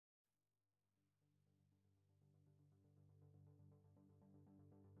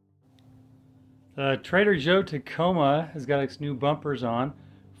Trader Joe Tacoma has got its new bumpers on,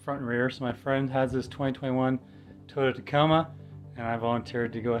 front and rear. So my friend has this 2021 Toyota Tacoma, and I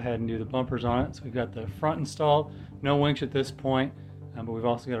volunteered to go ahead and do the bumpers on it. So we've got the front installed, no winch at this point, but we've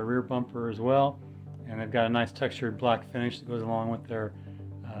also got a rear bumper as well. And they've got a nice textured black finish that goes along with their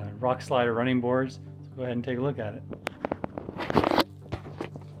rock slider running boards. So go ahead and take a look at it.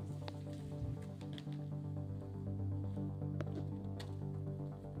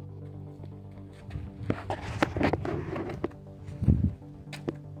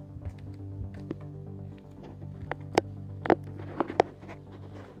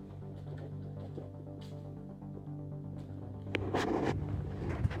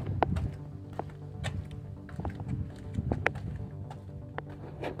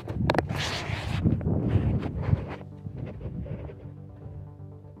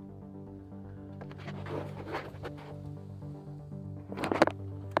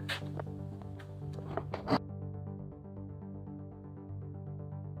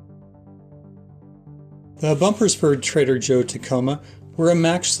 The bumpers for Trader Joe Tacoma were a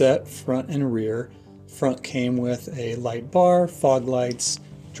match set, front and rear. Front came with a light bar, fog lights,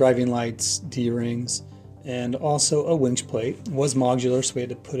 driving lights, D-rings, and also a winch plate. It was modular, so we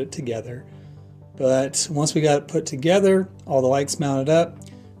had to put it together. But once we got it put together, all the lights mounted up,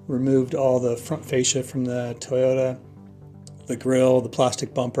 removed all the front fascia from the Toyota, the grille, the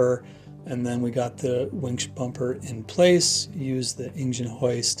plastic bumper, and then we got the winch bumper in place, used the engine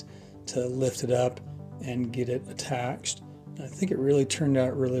hoist to lift it up and get it attached. I think it really turned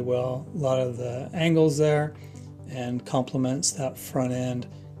out really well. A lot of the angles there and complements that front end,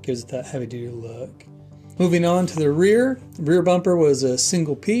 gives it that heavy duty look. Moving on to the rear bumper was a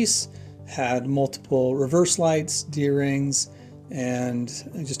single piece, had multiple reverse lights, D-rings, and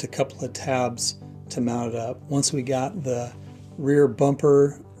just a couple of tabs to mount it up. Once we got the rear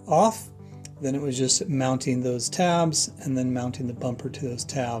bumper off, then it was just mounting those tabs and then mounting the bumper to those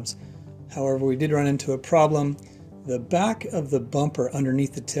tabs. However, we did run into a problem. The back of the bumper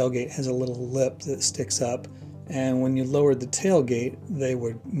underneath the tailgate has a little lip that sticks up, and when you lowered the tailgate, they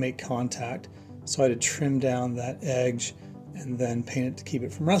would make contact. So I had to trim down that edge and then paint it to keep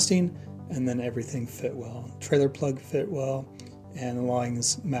it from rusting, and then everything fit well. Trailer plug fit well, and the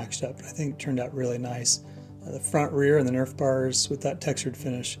lines matched up. I think it turned out really nice. The front, rear, and the Nerf bars with that textured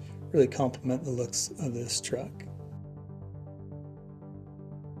finish really complement the looks of this truck.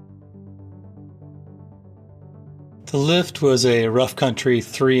 The lift was a rough country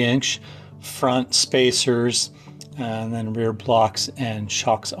 3-inch, front spacers, and then rear blocks and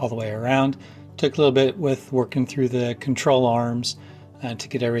shocks all the way around. Took a little bit with working through the control arms to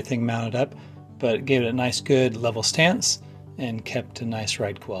get everything mounted up, but it gave it a nice good level stance and kept a nice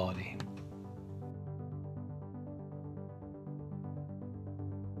ride quality.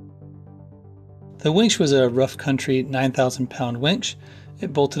 The winch was a rough country 9,000 pound winch.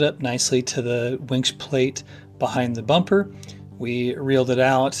 It bolted up nicely to the winch plate behind the bumper. We reeled it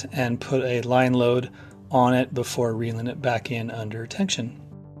out and put a line load on it before reeling it back in under tension.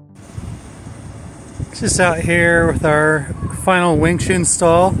 Just out here with our final winch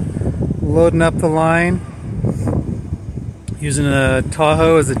install, loading up the line, using a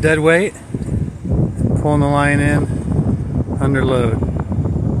Tahoe as a dead weight, pulling the line in under load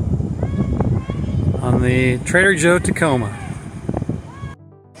on the Trader Joe Tacoma.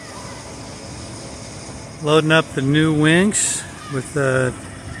 Loading up the new winch with the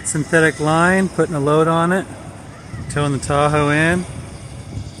synthetic line, putting a load on it, towing the Tahoe in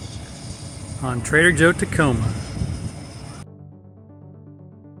on Trader Joe Tacoma.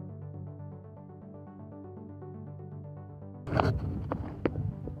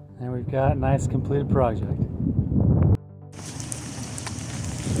 And we've got a nice completed project.